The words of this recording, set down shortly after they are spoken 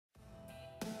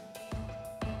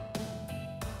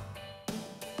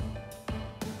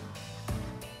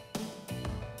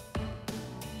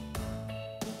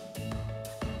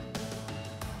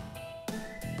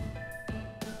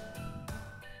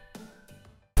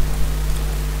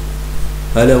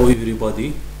Hello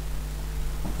everybody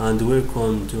and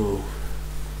welcome to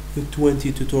the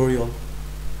 20 tutorial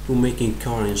to making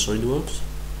car in Solidworks.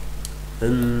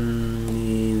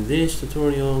 In this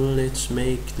tutorial let's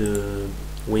make the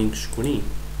wing screen,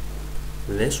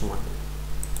 this one.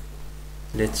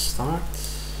 Let's start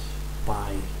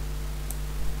by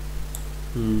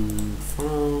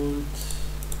front,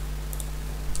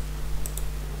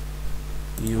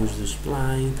 use the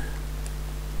spline,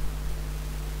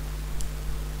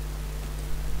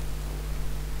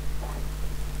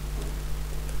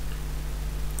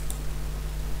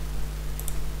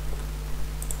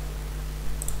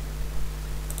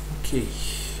 okay.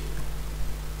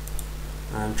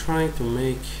 I'm trying to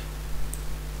make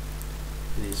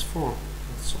this form,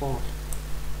 that's all.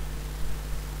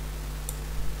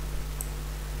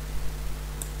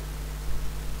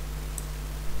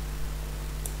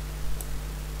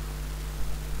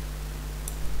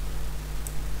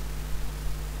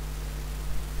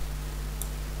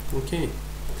 Okay,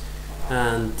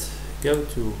 and go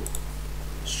to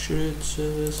extrude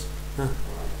surface,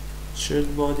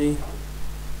 extrude body,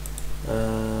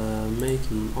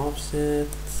 make an offset,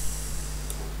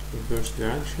 reverse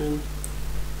direction,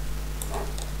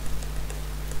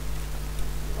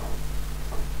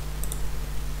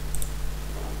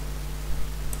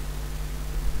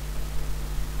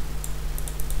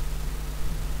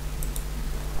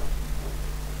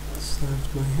 start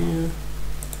by here,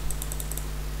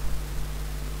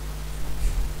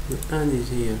 the end is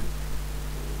here,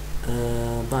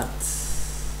 but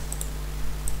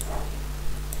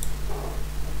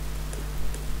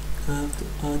I have to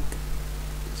add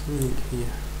something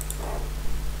here.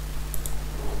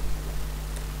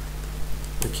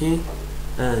 Okay,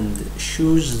 and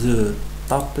choose the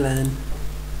top plane.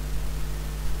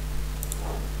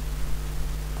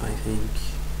 I think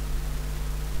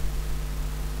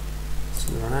it's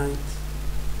right.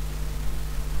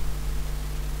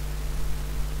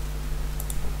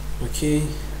 Okay,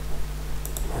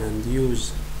 and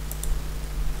use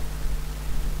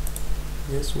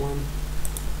this one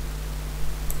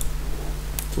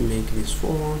to make this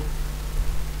form.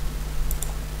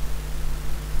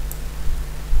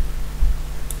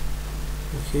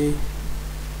 Okay,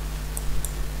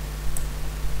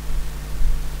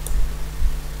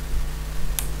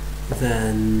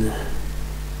 then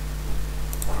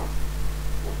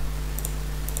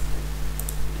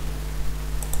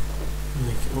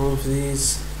make all of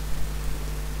these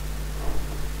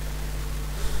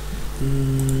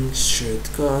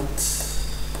shortcut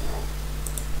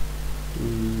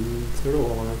through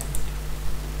all of it.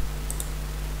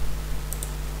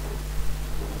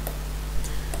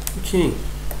 Okay,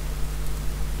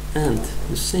 and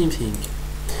the same thing,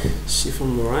 see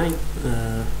from the right,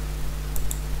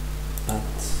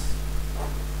 but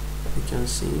you can't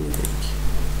see anything.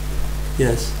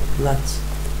 Yes,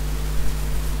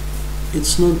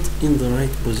 it's not in the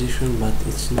right position, but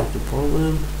it's not a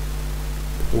problem.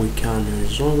 We can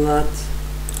resolve that.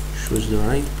 Choose the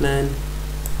right plane.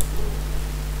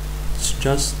 It's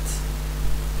just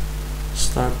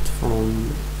start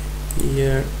from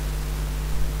here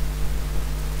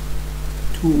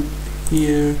to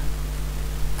here,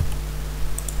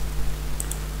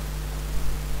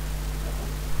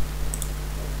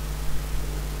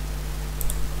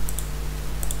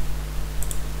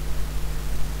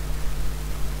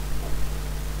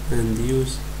 and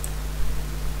use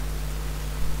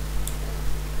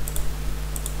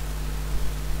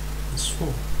this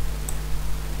form.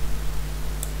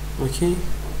 Okay,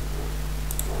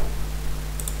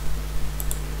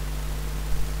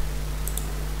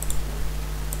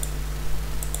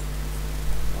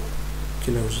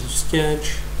 close the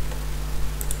sketch,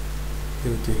 go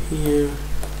to here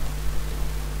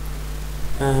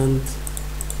and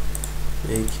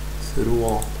make through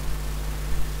all.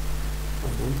 I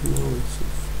don't know if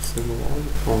through all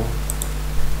or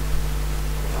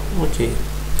okay.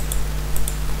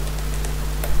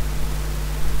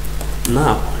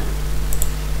 Now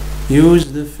use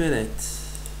the fillet.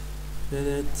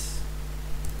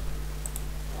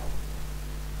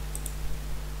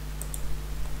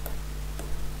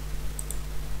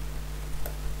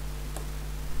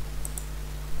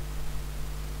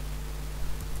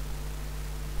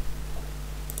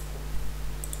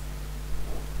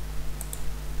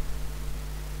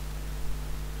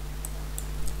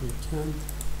 We can't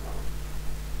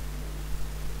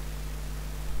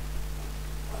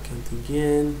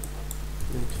again.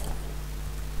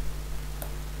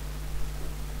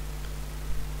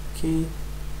 Okay,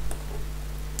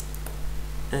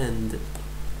 and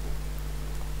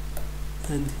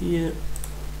here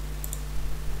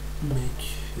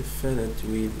make a fillet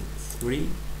with 3.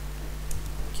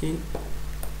 Okay,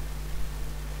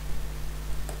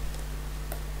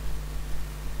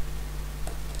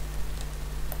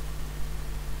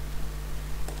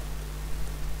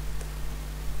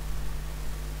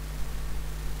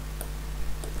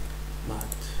 but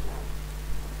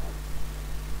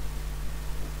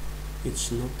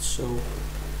it's not so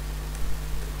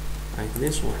like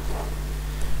this one.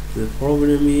 The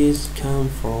problem is come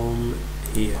from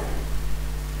here.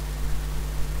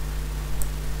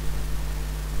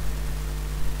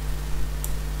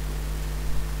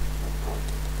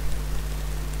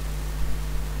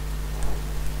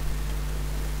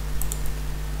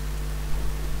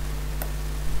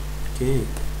 Okay,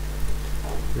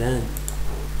 then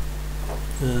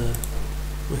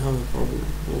we have a problem.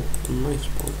 Oh, a nice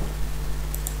problem.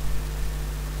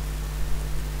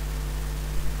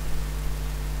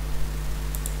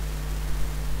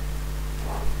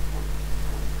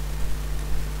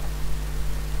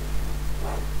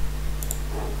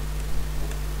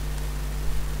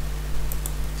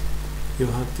 You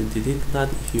have to delete that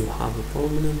if you have a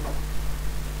problem,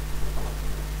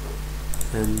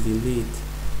 and delete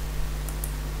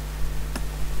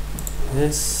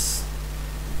this.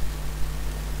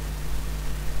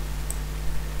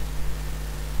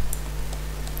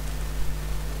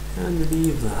 And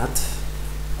leave that.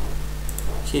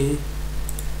 Okay,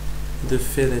 the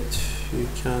fillet you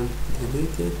can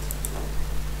delete it.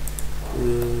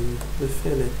 The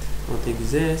fillet not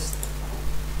exist.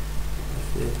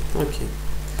 Okay,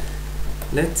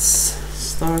 let's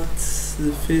start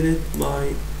the fillet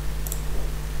by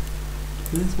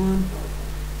this one.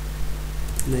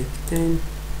 Make 10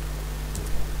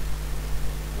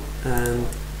 and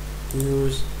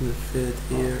use the fillet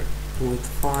here with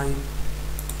 5.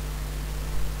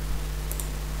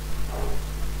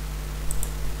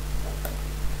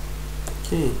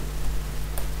 Okay,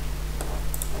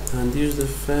 and use the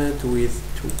fillet with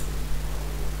 2.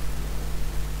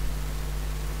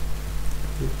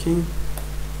 Okay,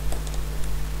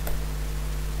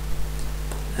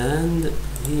 and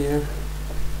here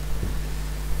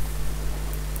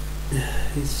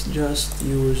it's just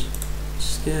use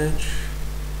sketch,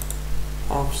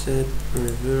 offset,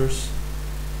 reverse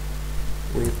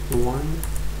with 1,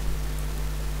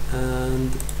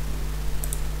 and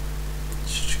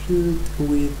extrude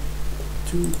with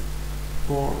 2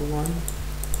 or 1,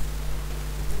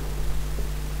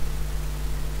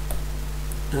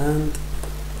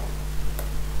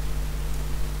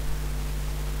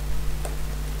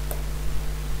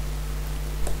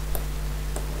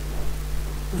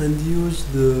 and use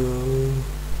the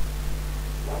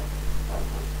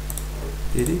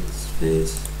edit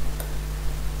space,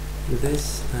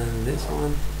 this and this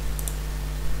one.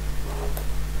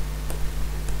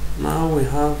 Now we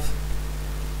have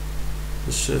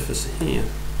the surface here.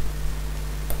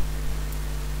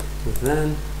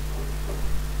 Then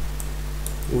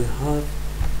we have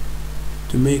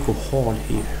to make a hole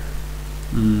here.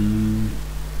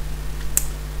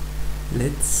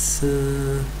 Let's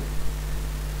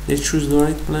choose the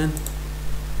right plan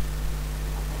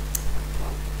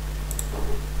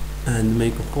and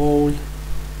make a hole.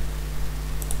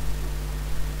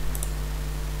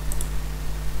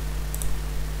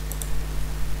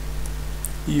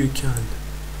 You can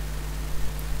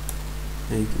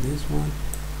make this one.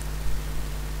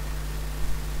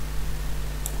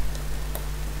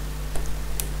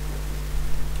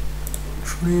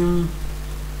 Trim.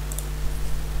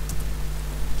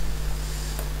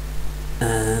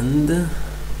 And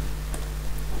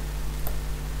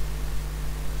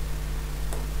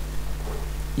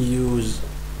use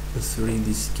the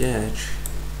 3D sketch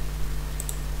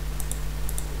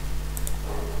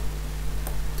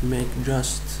to make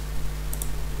just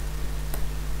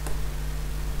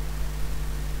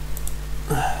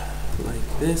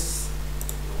like this.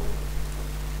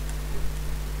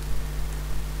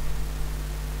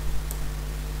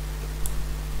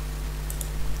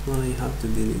 Well, you have to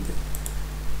delete it.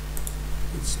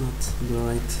 It's not the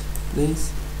right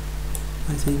place.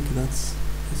 I think it's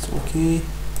okay.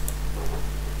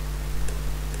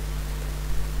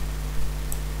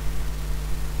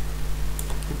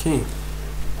 Okay,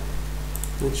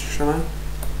 let's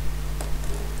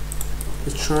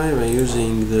try by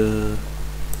using the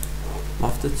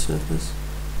lofted surface.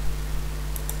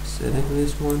 Select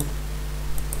this one,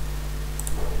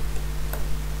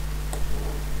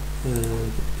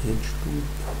 edge group.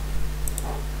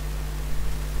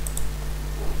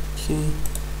 Okay,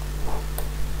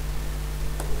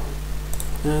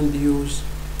 and use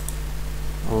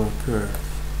our curve.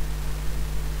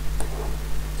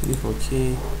 Click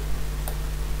OK,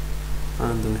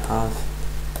 and we have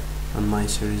a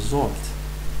nice result.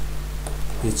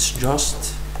 It's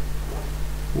just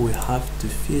we have to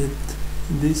fit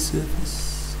this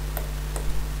surface.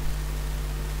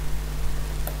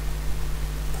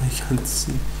 I can't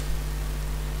see.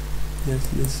 Yes,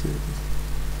 this surface.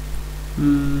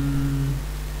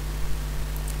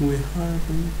 We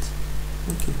haven't.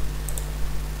 Okay.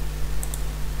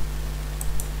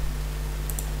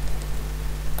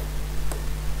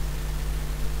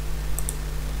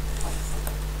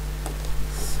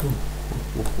 So,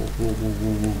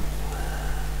 whoa.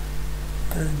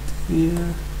 And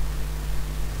here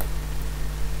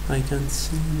I can't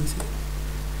see anything.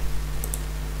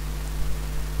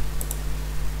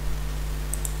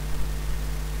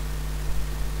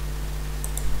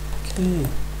 Okay,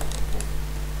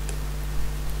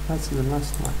 that's the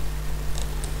last one.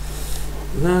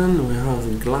 Then we have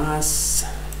the glass.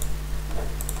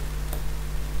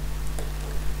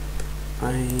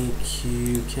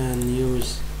 You can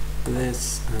use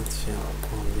this and fill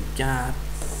all the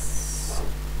gaps.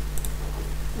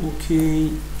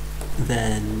 Okay,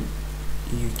 then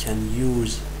you can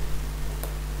use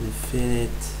the fillet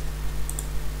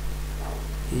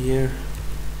here.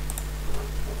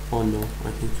 Oh no,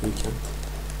 I think we can't,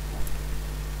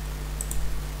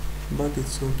 but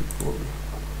it's not a problem.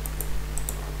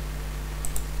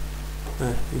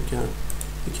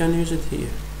 You can use it here.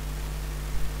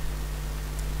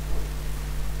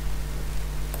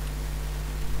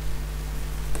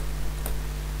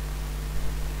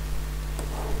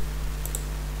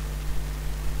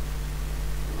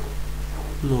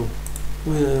 No,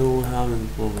 we haven't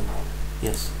a problem.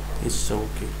 Yes, it's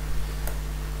okay.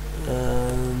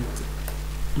 And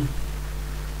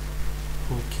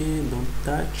okay, don't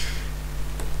touch.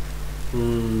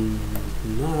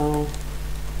 Now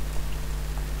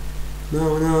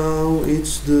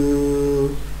it's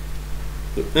the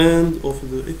end of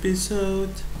the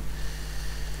episode.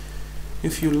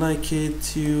 If you like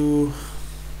it, you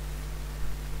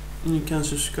can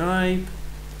subscribe.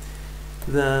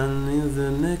 Then in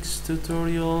the next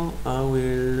tutorial I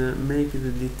will make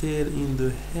the detail in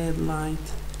the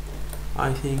headlight.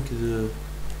 I think the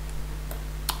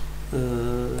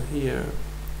here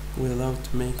without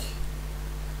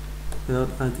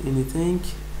add anything.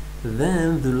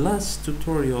 Then the last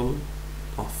tutorial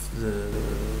of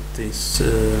this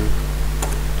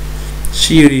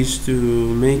series to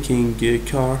making a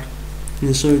car in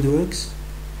Solidworks,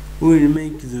 we will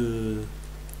make the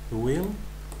wheel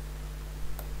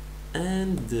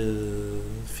and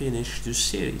finish the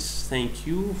series. Thank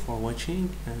you for watching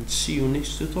and see you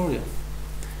next tutorial.